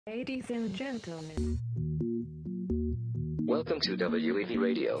Ladies and gentlemen, Welcome to WEV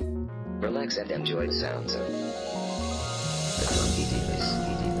Radio. Relax and enjoy the sounds of the Funky Divas.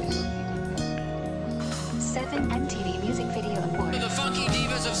 7 MTV Music Video Awards. The Funky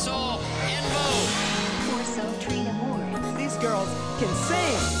Divas of Soul in Vogue. 4 Sultry Awards. These girls can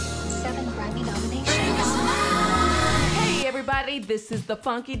sing. 7 Grammy nominations. Hey everybody, this is the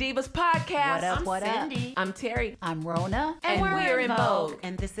Funky Divas Podcast. What up, I'm what up? Cindy. I'm Terry. I'm Rona. And we're in Vogue.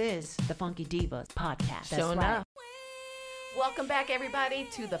 And this is the Funky Divas Podcast. That's Showing right. up. Welcome back everybody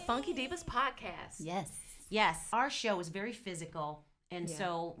to the Funky Divas Podcast. Yes. Yes, our show is very physical. And Yeah.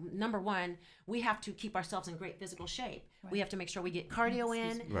 so, number one, we have to keep ourselves in great physical shape. Right. We have to make sure we get cardio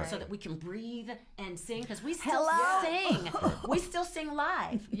in so that we can breathe and sing. Because we still sing. We still sing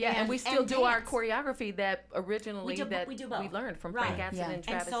live. Yeah, and we still do our dance. choreography that originally we do both. we learned from Right. Frank Aston Yeah. and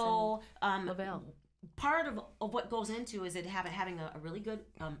Travis And so, Lavelle. part of what goes into is it having a really good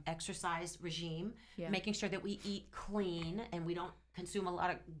exercise regime, making sure that we eat clean and we don't consume a lot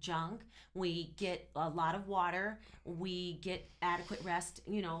of junk. We get a lot of water. We get adequate rest,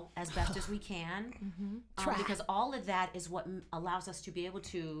 as best as we can. Because all of that is what allows us to be able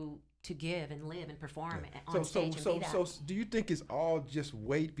to give and live and perform on stage and be that. So do you think it's all just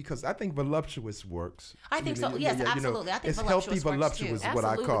weight? Because I think voluptuous works. I think so. Yes, absolutely. I think it's healthy voluptuous works, voluptuous too. is what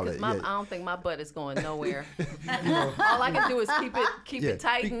I call it. I don't think my butt is going nowhere. All I can do is keep it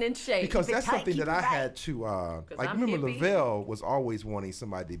tight and in shape. Because Keep it that's tight, something keep that it I right. had to like. I'm Remember, hippie. Lavelle was always wanting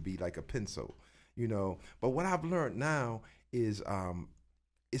somebody to be like a pencil, But what I've learned now is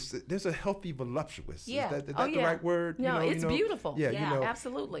there's a healthy voluptuous. Yeah. Is that the right word? No, it's beautiful. Yeah,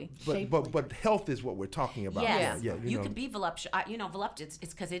 absolutely. But health is what we're talking about. Yes. Yeah. You can be voluptuous. Voluptuous.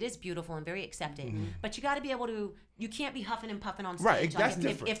 It's because it is beautiful and very accepting. But you got to be able to. You can't be huffing and puffing on stage. Right, that's if,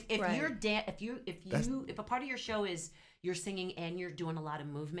 different. If Right. you're if a part of your show is you're singing and you're doing a lot of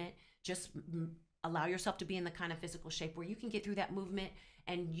movement, just allow yourself to be in the kind of physical shape where you can get through that movement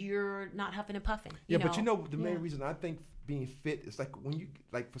and you're not huffing and puffing. But the main reason I think being fit is like when you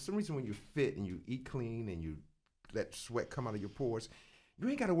for some reason when you're fit and you eat clean and you let sweat come out of your pores, you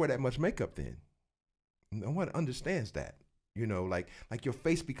ain't got to wear that much makeup then. No one understands that. Like your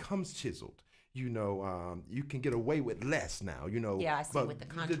face becomes chiseled. You can get away with less now. Yeah, I see with the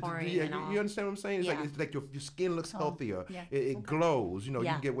contouring and all. You understand what I'm saying? It's like your skin looks healthier. yeah. It glows. You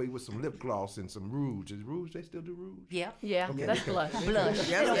can get away with some lip gloss and some rouge. Is rouge? They still do rouge? Yeah. Yeah, Okay. that's blush. Blush.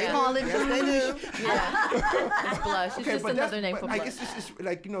 Yes, they Yeah. call it It's blush. It's just another name for like, blush. it's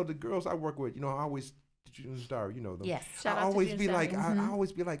like the girls I work with. I always. Star, them. Yes. Shout out I to always June be like, Star. I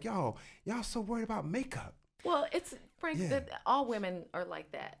always be like, y'all so worried about makeup. Well, it's Frank. Yeah. That all women are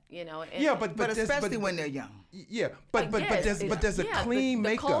like that, And, Yeah, but especially when they're young. Yeah, but there's a clean the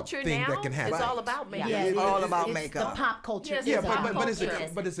makeup culture thing now that can happen. is all about makeup. Yeah, It's all about it's makeup. The pop culture. Yes, is Yeah, about but culture.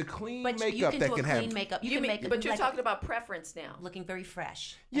 it's a clean But you makeup can that do can a clean happen. makeup. You can mean, make but you're like talking about preference now. looking very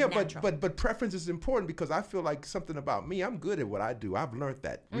fresh. Yeah, and natural. but preference is important because I feel like something about me. I'm good at what I do. I've learned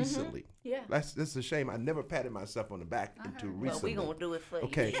that recently. Yeah. That's a shame. I never patted myself on the back until Well, recently. we gonna do it for you.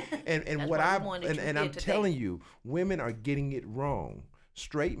 Okay, and That's what why I we wanted you and here I'm today. telling you, women are getting it wrong.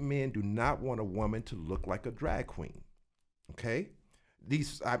 Straight men do not want a woman to look like a drag queen. Okay,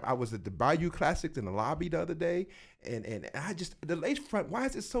 I was at the Bayou Classics in the lobby the other day, and I just the lace front. Why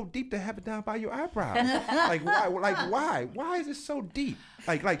is it so deep to have it down by your eyebrow? Why is it so deep?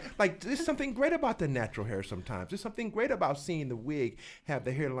 Like there's something great about the natural hair. Sometimes there's something great about seeing the wig have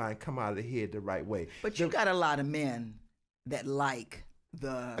the hairline come out of the head the right way. But you got a lot of men that like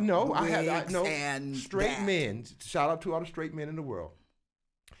the wigs and straight that. men. Shout out to all the straight men in the world.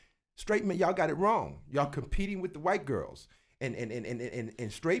 Straight men, y'all got it wrong. Y'all competing with the white girls. And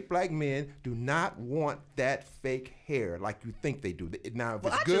straight black men do not want that fake hair like you think they do. Now, if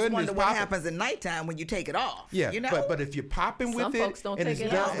Well, it's I good just and wonder it's what popping, happens at nighttime when you take it off. yeah, but if you're popping with Some it folks don't and take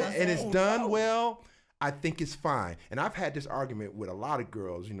it's it done off. and it's done well, I think it's fine. And I've had this argument with a lot of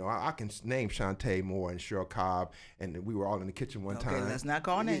girls. I can name Shantae Moore and Cheryl Cobb, and we were all in the kitchen one time. Okay, let's not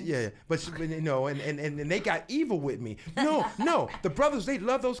call names. Yeah, but and they got evil with me. No, the brothers, they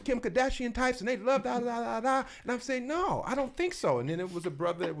love those Kim Kardashian types, and they love da da da da. And I'm saying, no, I don't think so. And then it was a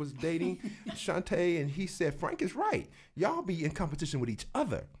brother that was dating Shantae, and he said, Frank is right. Y'all be in competition with each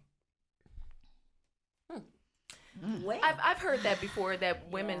other. I've heard that before,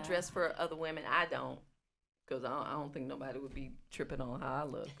 that women dress for other women. I don't, because I don't think nobody would be tripping on how I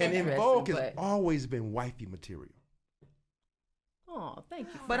look. And in dressing, Vogue has but- always been wifey material. Oh, thank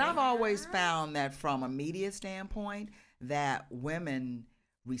you. But Frank. I've always found that from a media standpoint, that women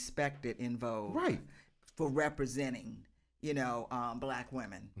respect it in Vogue, Right. for representing, black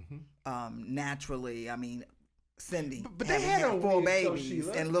women. Naturally, I mean, Cindy, But they had on four wigs, though, babies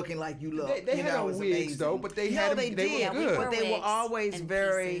Sheila. and looking like you look. They you had know, on it was wigs amazing. though, but they no, had they them, did. they were good. But they were wigs always and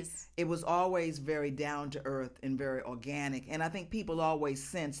very. pieces. It was always very down to earth and very organic. And I think people always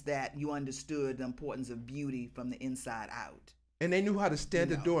sensed that you understood the importance of beauty from the inside out. And they knew how to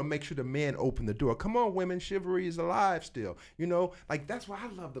stand at the door and make sure the man opened the door. Come on, women, chivalry is alive still. You know, like that's what I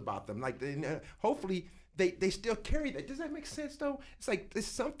loved about them. Like, hopefully they still carry that. Does that make sense though? It's like there's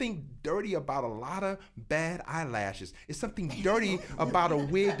something dirty about a lot of bad eyelashes. It's something dirty about a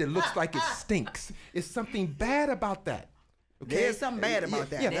wig that looks like it stinks. It's something bad about that. Okay? There's something bad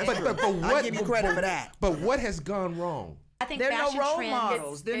about that. Yeah, That's but true. what? I'll give you credit for that. But what has gone wrong? I think There are fashion no role trends,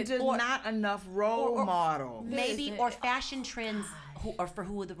 models. There's just not enough role models. maybe, or fashion trends, or for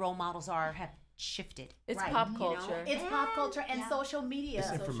who the role models are, have shifted. It's Right. pop You know, culture. It's pop culture and social media.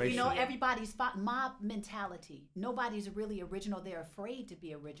 It's information. You know, everybody's mob mentality. Nobody's really original. They're afraid to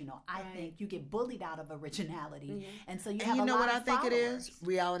be original. I think you get bullied out of originality, and so you And have you a know lot what I of think it followers. is?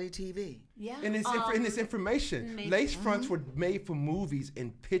 Reality TV. Yeah. And it's information. maybe. Lace fronts were made for movies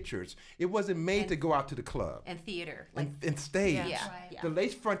and pictures. It wasn't made to go out to the club And theater, like and stage. Yeah. Right. The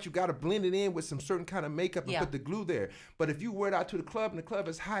lace front, you got to blend it in with some certain kind of makeup and Yeah. put the glue there. But if you wear it out to the club and the club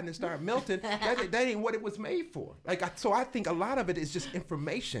is hot and it start melting, that ain't what it was made for. So I think a lot of it is just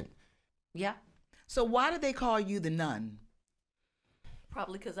information. yeah. So why did they call you the nun?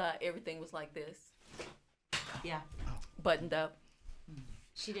 Probably because everything was like this, Yeah. buttoned up.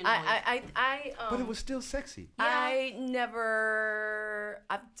 She didn't know. But it was still sexy. I've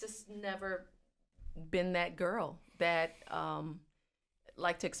just never been that girl that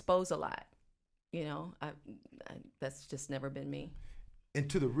like to expose a lot. You know, that's just never been me. And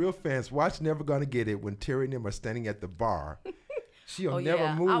to the real fans, watch Never Gonna Get It when Terry and them are standing at the bar. She'll Oh, never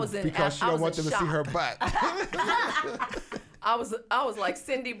yeah. I move was in- because she I don't was want in them to see her shock. butt. I was like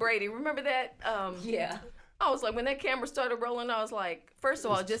Cindy Brady. Remember that? Yeah. I was like, when that camera started rolling, I was like, first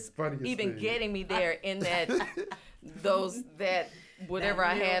of all, just funniest even thing. getting me there in that whatever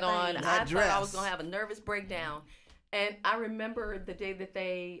I had on, I thought I was gonna have a nervous breakdown. And I remember the day that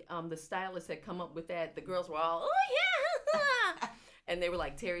they, the stylist had come up with that. The girls were all, oh yeah, and they were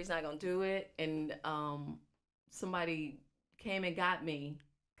like, Terry's not gonna do it. And somebody came and got me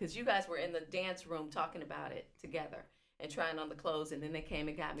because you guys were in the dance room talking about it together and trying on the clothes, and then they came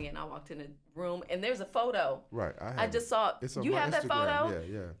and got me, and I walked in the room, and there's a photo. Right. I just saw. It's on You my have that Instagram. photo?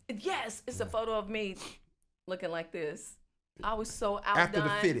 Yeah. Yes, it's a photo of me looking like this. I was so outdone. After the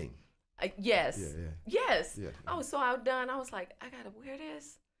fitting. Yes. Yeah. Yes. Yeah. I was so outdone. I was like, I gotta wear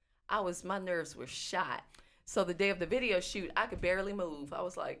this. My nerves were shot. So the day of the video shoot, I could barely move. I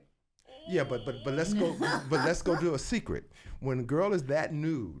was like, Yeah, but let's go. But let's go do a secret. When a girl is that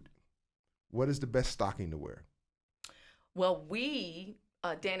nude, what is the best stocking to wear? well,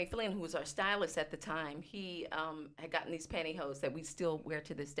 Danny Flynn, who was our stylist at the time, he had gotten these pantyhose that we still wear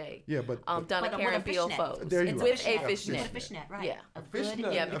to this day. Yeah, but Donna Like a- Karen with a fishnet. Bielfos. There you It's are. with a Yeah, fishnet. A fishnet, right. Yeah. A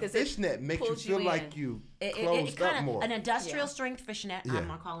fishnet. Yeah, A because it fishnet makes you pulls feel you like in. you It closed kind up of more. an industrial Yeah. strength fishnet. Yeah. I'm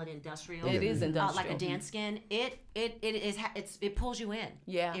gonna call it industrial. It is like a industrial. dance skin. It pulls you in.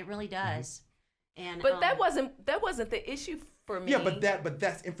 Yeah. It really does. And But that wasn't the issue for me. Yeah, but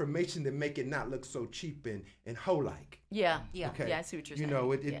that's information that make it not look so cheap and hoe-like. Yeah. Yeah. Okay. Yeah, I see what you're You saying.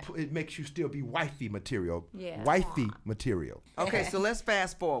 know, Yeah. it makes you still be wifey material. Yeah. Wifey material. Okay, so let's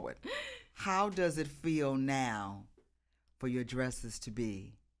fast forward. How does it feel now for your dresses to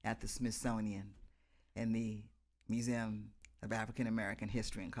be at the Smithsonian and the Museum of African American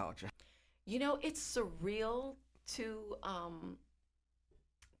History and Culture? You know, it's surreal to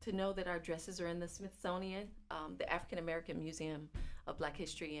know that our dresses are in the Smithsonian, the African American Museum of Black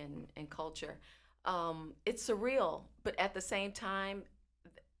History and Culture. It's surreal, but at the same time,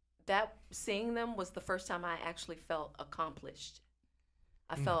 that seeing them was the first time I actually felt accomplished.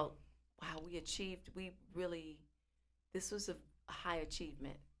 I felt, wow, this was a high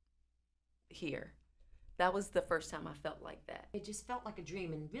achievement here. That was the first time I felt like that. It just felt like a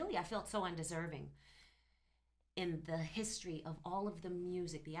dream, and really, I felt so undeserving in the history of all of the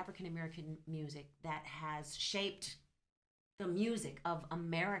music, the African American music that has shaped the music of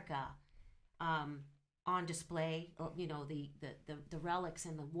America, on display. You know, the relics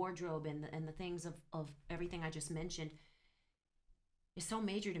and the wardrobe and the things of everything I just mentioned is so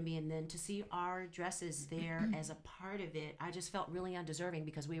major to me. And then to see our dresses there as a part of it, I just felt really undeserving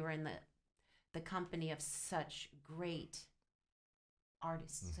because we were in the company of such great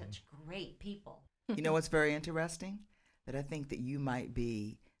artists, such great people. You know what's very interesting? That I think that you might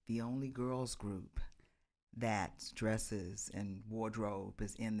be the only girls group that dresses and wardrobe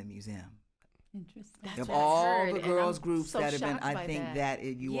is in the museum. Interesting. Of all heard, the and girls I'm groups so that have been, shocked I by think that.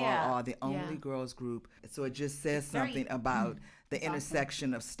 you Yeah. all are the only Yeah. girls group. So it just says It's very- something about the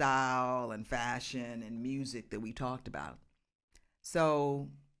intersection of style and fashion and music that we talked about. So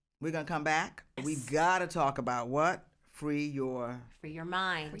we're going to come back. We got to talk about what? Free your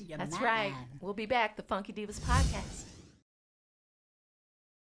mind. That's right. We'll be back. The Funky Divas Podcast.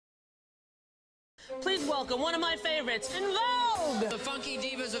 Please welcome one of my favorites, In Vogue! The Funky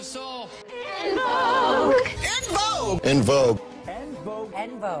Divas of Soul. In Vogue! In Vogue! In Vogue!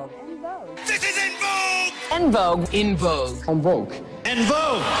 In Vogue! In Vogue! This is In Vogue! In Vogue! In Vogue! In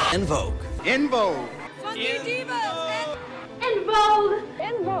Vogue! In Vogue! In Vogue! In Vogue! Funky Divas! In Vogue!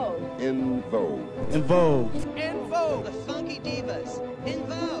 In Vogue! In Vogue! In Vogue! In Vogue! The Funky Divas! In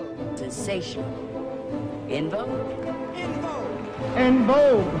Vogue! Sensational! In Vogue! In Vogue! In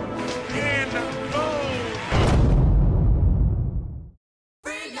Vogue! In Vogue!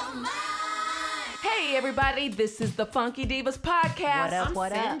 Hey, everybody. This is the Funky Divas Podcast.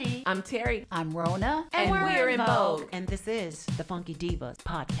 What up, Cindy? I'm Terry. I'm Rhona. And we're in Vogue. And this is the Funky Divas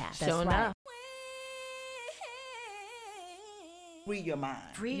Podcast. Showing up. Free Your Mind.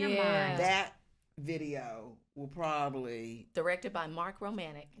 Free your Yeah. mind. That video will probably Directed by Mark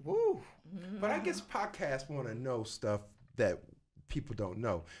Romanek. Woo. But I guess podcasts want to know stuff that people don't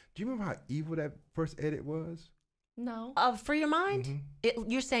know. Do you remember how evil that first edit was? No. Free your mind?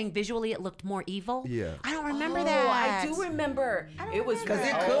 You're saying visually it looked more evil? Yeah. I don't remember Oh, that. I do remember. It was Because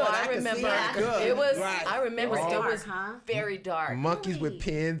it oh, could. I I could see remember. it could. It was. Right. I remember. It was It dark, was huh? very dark. Monkeys with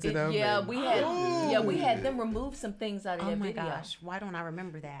pins in them. Yeah, and- we had them remove some things out of Oh that my video. gosh, why don't I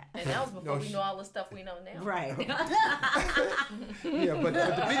remember that? And that was before No, we she- know all the stuff we know now. Right. Yeah, but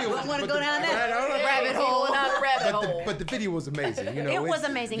the video. Want to go down that? Rabbit hole, not a rabbit hole. But the video was amazing. You know, It was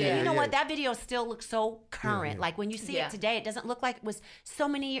amazing. Yeah, And you know yeah. what? That video still looks so current. yeah. Like when you see Yeah. it today, it doesn't look like it was so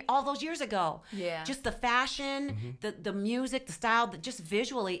many, all those years ago. Yeah. Just the fashion, the music, the style, just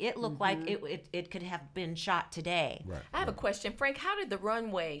visually, it looked like it could have been shot today. Right. I have a question, Frank. How did the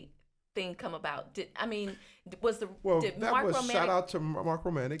runway thing come about? Well, did that Mark was Romanek? shout out to Mark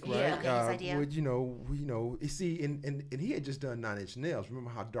Romanek, right? Yeah. Okay, his idea. With, you see, and he had just done 9 Inch Nails. Remember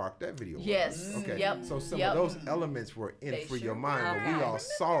how dark that video was? Yes. Okay. Yep. So some Yep. of those elements were in They For sure Your Mind, were. but we Okay. all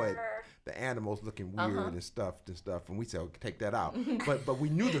saw it. The animals looking weird and stuff, and we said, okay, take that out. but we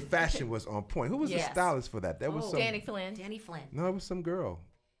knew the fashion was on point. Who was Yes. the stylist for that? That was some. Danny Flynn. Danny Flynn. No, it was some girl.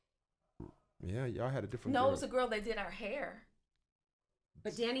 Yeah, y'all had a different. No, girl. it was a girl that did our hair.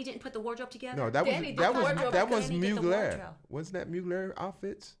 But Danny didn't put the wardrobe together? No, that Danny did was the wardrobe. that was Danny did the Mugler. wardrobe. Wasn't that Mugler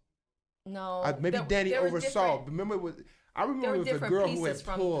outfits? No. Maybe Danny there was oversaw. different- Remember, I There remember were it was a different girl who had pieces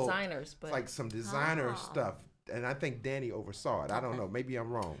from pulled designers, but like some designer stuff, and I think Danny oversaw it. I don't know. Maybe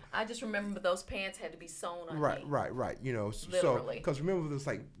I'm wrong. I just remember those pants had to be sewn on me. Right. You know, so Literally. because remember it was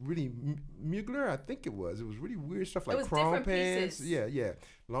like really Mugler, I think it was. It was really weird stuff like was chrome different pants. pieces. Yeah,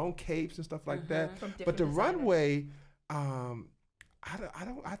 long capes and stuff like that. From But the different designers. runway,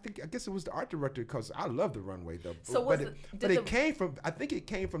 I guess it was the art director because I love the runway though. So but was it came from. I think it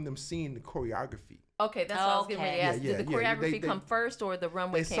came from them seeing the choreography. Okay, that's what I was getting ready to ask. Yeah, Did the yeah. choreography They- come first, or the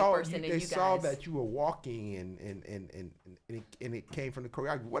runway They came saw first, and then they you guys? saw that you were walking and it came from the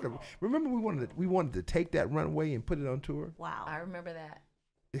choreography. Remember we wanted to take that runway and put it on tour. Wow. I remember that.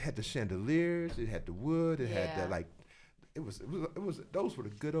 It had the chandeliers, it had the wood, it had Yeah. the like. It was those were the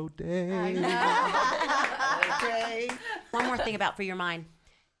good old days. okay. One more thing about For Your Mind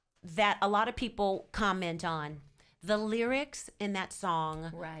that a lot of people comment on. The lyrics in that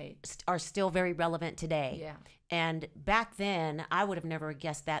song are still very relevant today. Yeah. And back then, I would have never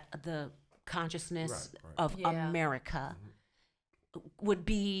guessed that the consciousness of America would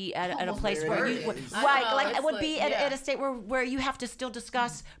be at a place where you would, it would be at a state where you have to still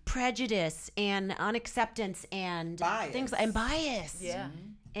discuss prejudice and unacceptance and bias. things and bias. Yeah.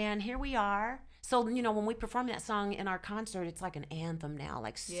 And here we are. So, when we perform that song in our concert, it's like an anthem now.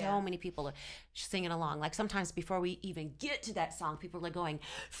 Like so many people are singing along. Like sometimes before we even get to that song, people are going,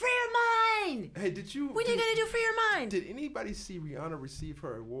 "Free Your Mind!" Hey, did you? When are you gonna do Free Your Mind? Did anybody see Rihanna receive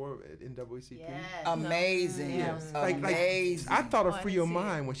her award at NAACP? Yes. Amazing. Yeah. Amazing. I thought of Free Your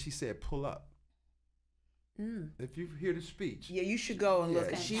Mind when she said "pull up." Mm. If you hear the speech, Yeah, you should go and look.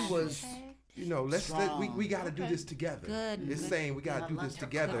 Yeah. She was. we got to do this together. Good. It's saying we got to do this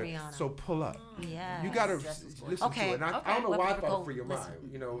together. Rihanna. So pull up. Yeah. You got to listen Okay. to it. And I don't know We'll why I have to thought go of Free Your listen.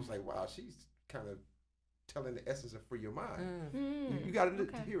 Mind. It was like, wow, she's kind of telling the essence of Free Your Mind. You got to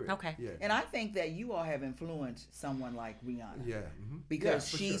hear it. Okay. Yeah. And I think that you all have influenced someone like Rihanna. Yeah. Because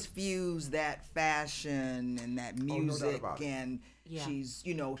she's fused that fashion and that music, and she's,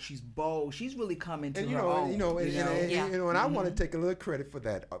 you know, she's bold. She's really come into her own. And I want to take a little credit for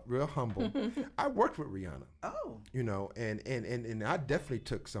that. Real humble. I worked with Rihanna. Oh. You know, and I definitely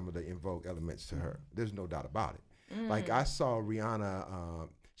took some of the In Vogue elements to her. There's no doubt about it. Like I saw Rihanna.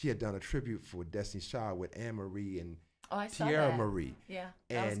 She had done a tribute for Destiny's Child with Anne Marie and Tierra Marie. Yeah,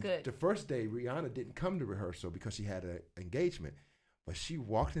 that was good. The first day, Rihanna didn't come to rehearsal because she had an engagement. But she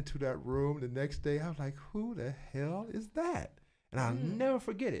walked into that room the next day. I was like, who the hell is that? And I'll never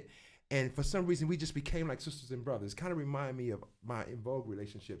forget it. And for some reason, we just became like sisters and brothers. Kind of remind me of my In Vogue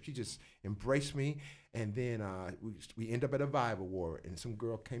relationship. She just embraced me. And then we end up at a Vibe Award. And some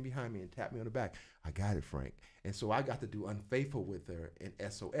girl came behind me and tapped me on the back. I got it, Frank. And so I got to do Unfaithful with her in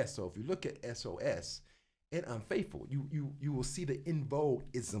SOS. So if you look at SOS and Unfaithful, you will see the In Vogue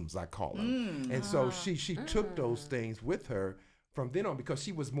isms, I call them. And so she took those things with her from then on, because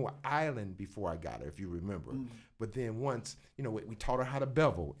she was more island before I got her, if you remember. But then once, you know, we taught her how to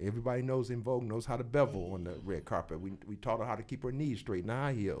bevel. Everybody knows In Vogue knows how to bevel on the red carpet. We taught her how to keep her knees straight in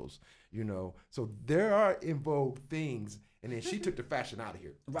high heels, you know. So there are In Vogue things. And then she took the fashion out of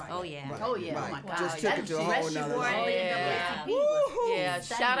here. Right. Oh, yeah. Right. Oh, yeah. Right. Oh, my God. Just took it to a whole nother level. Yeah.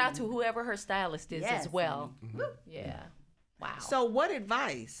 Shout out to whoever her stylist is as well. Yeah. Wow. So what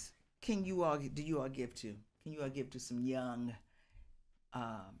advice do you all give to some young,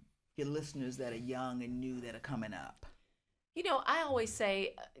 your listeners that are young and new that are coming up? You know, I always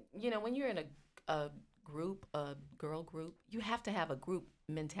say, you know, when you're in a group, a girl group, you have to have a group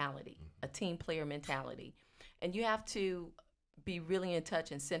mentality, a team player mentality. And you have to be really in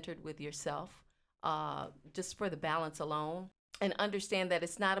touch and centered with yourself, just for the balance alone. And understand that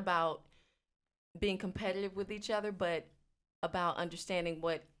it's not about being competitive with each other, but about understanding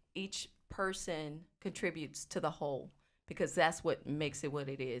what each person contributes to the whole. Because that's what makes it what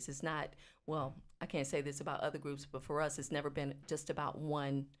it is. It's not, well, I can't say this about other groups, but for us, it's never been just about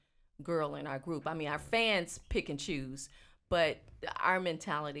one girl in our group. I mean, our fans pick and choose, but our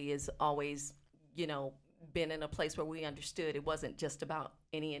mentality is always, you know, been in a place where we understood it wasn't just about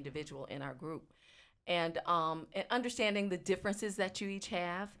any individual in our group. And understanding the differences that you each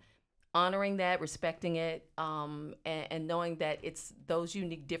have, honoring that, respecting it, and knowing that it's those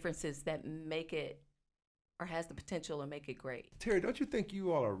unique differences that make it, or has the potential to make it great. Terry, don't you think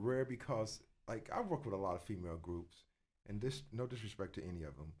you all are rare? Because like I work with a lot of female groups, and this, no disrespect to any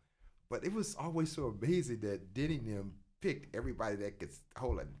of them, but it was always so amazing that Denny and them picked everybody that could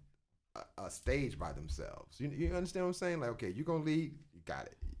hold a stage by themselves. You understand what I'm saying? Like, okay, you're gonna lead, you got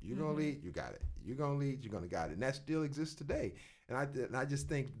it. You're gonna lead, you got it. You're gonna lead, you're gonna got it. And that still exists today. And I just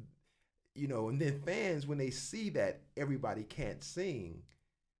think, you know, and then fans, when they see that everybody can't sing,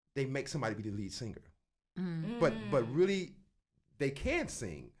 they make somebody be the lead singer. But really, they can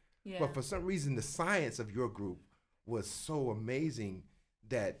sing. Yeah. But for some reason, the science of your group was so amazing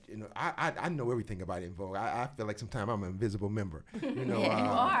that, you know, I know everything about In Vogue. I feel like sometimes I'm an invisible member. You know, you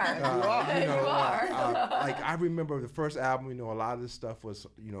are. Like I remember the first album. You know, a lot of this stuff was,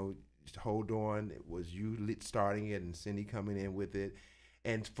 you know, Hold On. It was you starting it and Cindy coming in with it.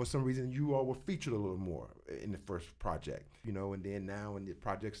 And for some reason, you all were featured a little more in the first project, you know, and then now in the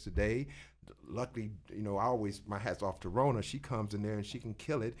projects today, luckily, you know, my hat's off to Rhona. She comes in there and she can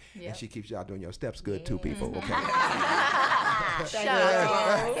kill it, and she keeps y'all doing your steps good too, people. Okay.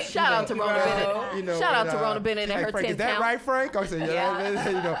 Shout out to Rhona Bennett. You know, shout out to Rhona Bennett and her Frank, 10th is that count. right, Frank? I said,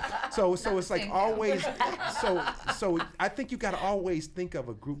 you know, so it's like always. So I think you got to always think of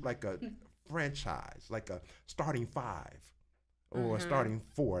a group like a franchise, like a starting five. Or starting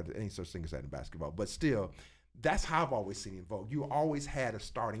four, any such thing as that in basketball. But still, that's how I've always seen In Vogue. You always had a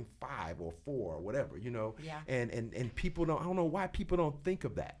starting 5 or 4 or whatever, you know. Yeah. And people I don't know why people don't think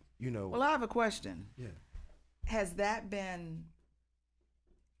of that, you know. Well, I have a question. Yeah. Has that been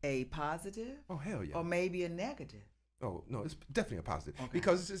a positive? Oh, hell yeah. Or maybe a negative? Oh, no, it's definitely a positive. Okay.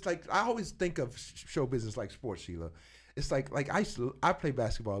 Because it's like, I always think of show business like sports, Sheila. It's like I played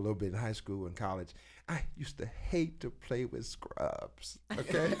basketball a little bit in high school and college. I used to hate to play with scrubs,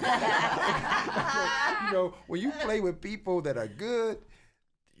 okay? You know, when you play with people that are good,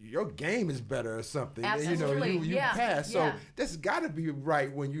 your game is better or something. Absolutely. You know, you pass. So this got to be right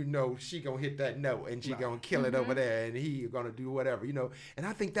when you know she going to hit that note and she going to kill it over there and he going to do whatever, you know. And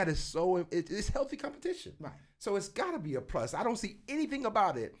I think that is so, it's healthy competition. Right. So it's got to be a plus. I don't see anything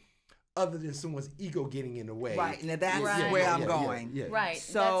about it other than someone's ego getting in the way. Right. Now that's where I'm going. Right.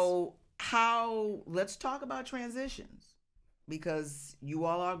 So let's talk about transitions. because you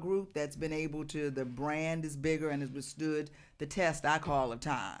all are a group that's been able to, the brand is bigger and has withstood the test I call of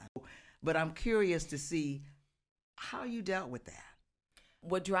time. But I'm curious to see how you dealt with that.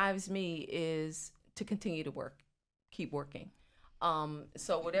 What drives me is to continue to work, keep working.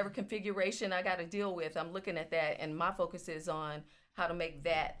 So whatever configuration I got to deal with, I'm looking at that, and my focus is on how to make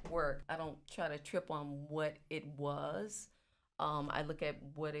that work. I don't try to trip on what it was. I look at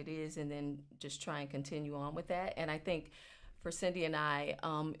what it is and then just try and continue on with that. And I think for Cindy and I,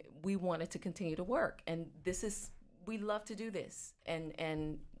 we wanted to continue to work, and we love to do this,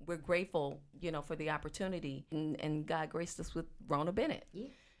 and we're grateful, for the opportunity, and God graced us with Rhona Bennett. Yeah.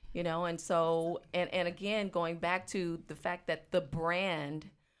 And so, and again, going back to the fact that the brand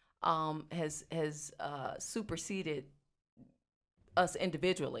has superseded us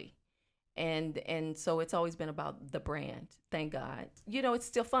individually. And so it's always been about the brand, thank God. It's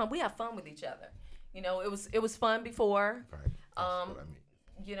still fun. We have fun with each other. It was fun before. Right. That's what I mean.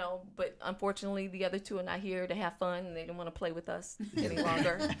 But unfortunately the other two are not here to have fun, and they didn't want to play with us any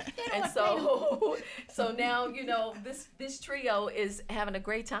longer. And so now, this trio is having a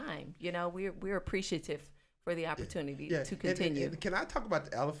great time. We're appreciative for the opportunity to continue. And can I talk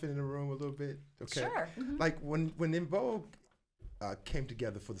about the elephant in the room a little bit? Okay. Sure. Mm-hmm. Like when In Vogue came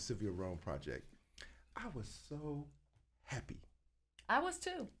together for the Sylvia Rhone project, I was so happy. I was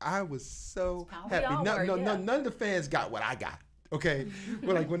too. I was so happy. None of the fans got what I got. Okay,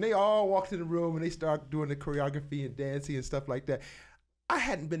 but like when they all walked in the room and they started doing the choreography and dancing and stuff like that, I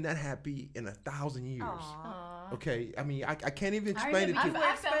hadn't been that happy in 1,000 years. Aww. Okay, I mean I can't even explain it to you.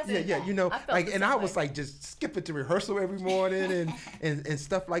 I was like just skipping to rehearsal every morning and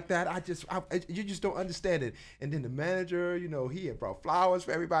stuff like that. You just don't understand it. And then the manager, he had brought flowers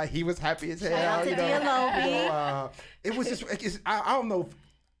for everybody. He was happy as hell. It was just I don't know.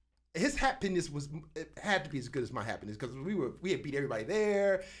 His happiness had to be as good as my happiness, because we had beat everybody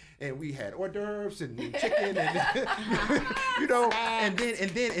there, and we had hors d'oeuvres and chicken and and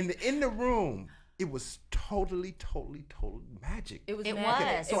then in the room it was totally magic. It was.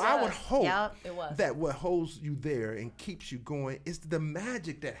 So I would hope that what holds you there and keeps you going is the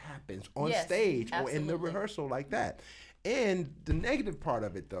magic that happens on stage or in the rehearsal like that. And the negative part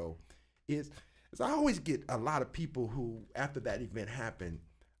of it though is I always get a lot of people who after that event happened,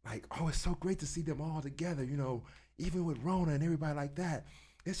 like, oh, it's so great to see them all together, even with Rhona and everybody like that.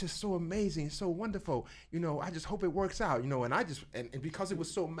 It's just so amazing, it's so wonderful. I just hope it works out, and because it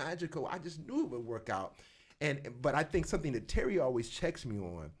was so magical, I just knew it would work out. But I think something that Terry always checks me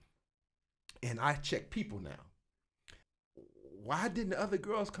on, and I check people now. Why didn't the other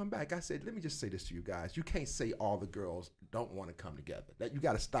girls come back? I said, let me just say this to you guys. You can't say all the girls don't want to come together. That you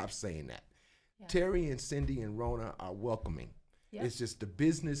got to stop saying that. Yeah. Terry and Cindy and Rhona are welcoming. Yep. It's just the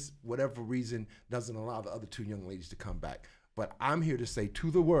business, whatever reason, doesn't allow the other two young ladies to come back. But I'm here to say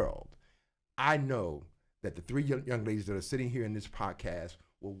to the world, I know that the three young ladies that are sitting here in this podcast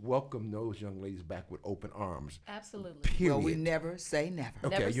will welcome those young ladies back with open arms. Absolutely. Period. Well, we never say never.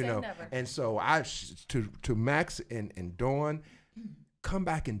 Okay, never say never. And so to Max and Dawn, come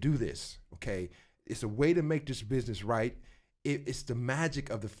back and do this. Okay, it's a way to make this business right. It's the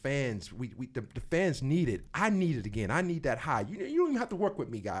magic of the fans. The fans need it. I need it again. I need that high. You don't even have to work with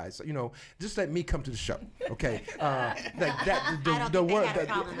me, guys. Just let me come to the show, okay? I don't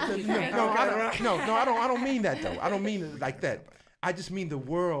mean that though. I don't mean it like that. I just mean the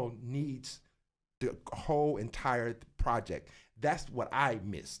world needs the whole entire project. That's what I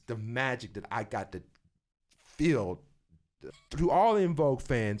missed. The magic that I got to feel. To all In Vogue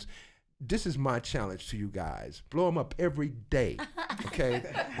fans, this is my challenge to you guys. Blow them up every day, okay?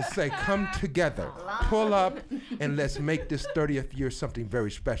 And say, come together, pull up, and let's make this 30th year something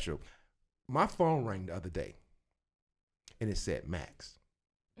very special. My phone rang the other day, and it said Max.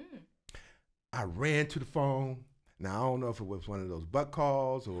 I ran to the phone. Now, I don't know if it was one of those butt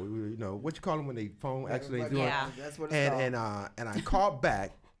calls or, what you call them when they phone actually do it. Yeah, that's what it's called. And I called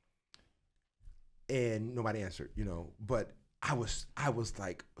back, and nobody answered, but I was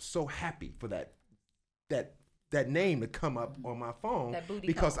like so happy for that name to come up on my phone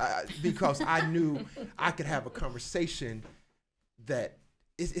because I knew I could have a conversation that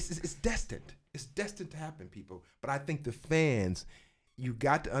it's destined. It's destined to happen, people. But I think the fans, you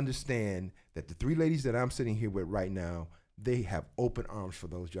got to understand that the three ladies that I'm sitting here with right now, they have open arms for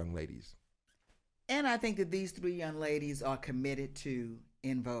those young ladies. And I think that these three young ladies are committed to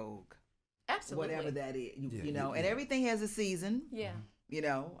In Vogue. Absolutely. Whatever that is, and everything has a season. Yeah.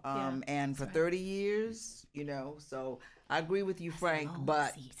 And for 30 years, so I agree with you, Frank,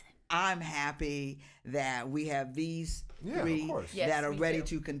 but I'm happy that we have these Yeah, three of course. Yes, that are me ready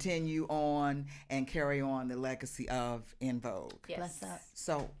too. to continue on and carry on the legacy of In Vogue. Yes. Bless up.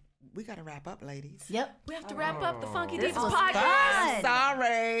 So we got to wrap up, ladies. Yep. We have to wrap up the Funky This Divas was podcast. fun.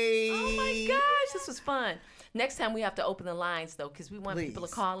 Sorry. Oh my gosh, this was fun. Next time we have to open the lines though, because we want people to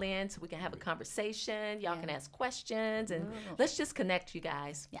Please. call in so we can have a conversation. Y'all can ask questions and let's just connect, you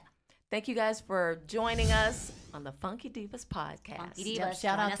guys. Yeah. Thank you guys for joining us on the Funky Divas podcast. Funky Divas. Yep.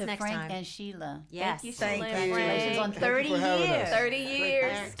 Shout Join out us to next Frank time. and Sheila. Yes. Thank you, Thank Sheila you. and Frank. Congratulations on Thank you 30 for having us. years. 30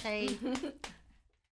 years. Okay.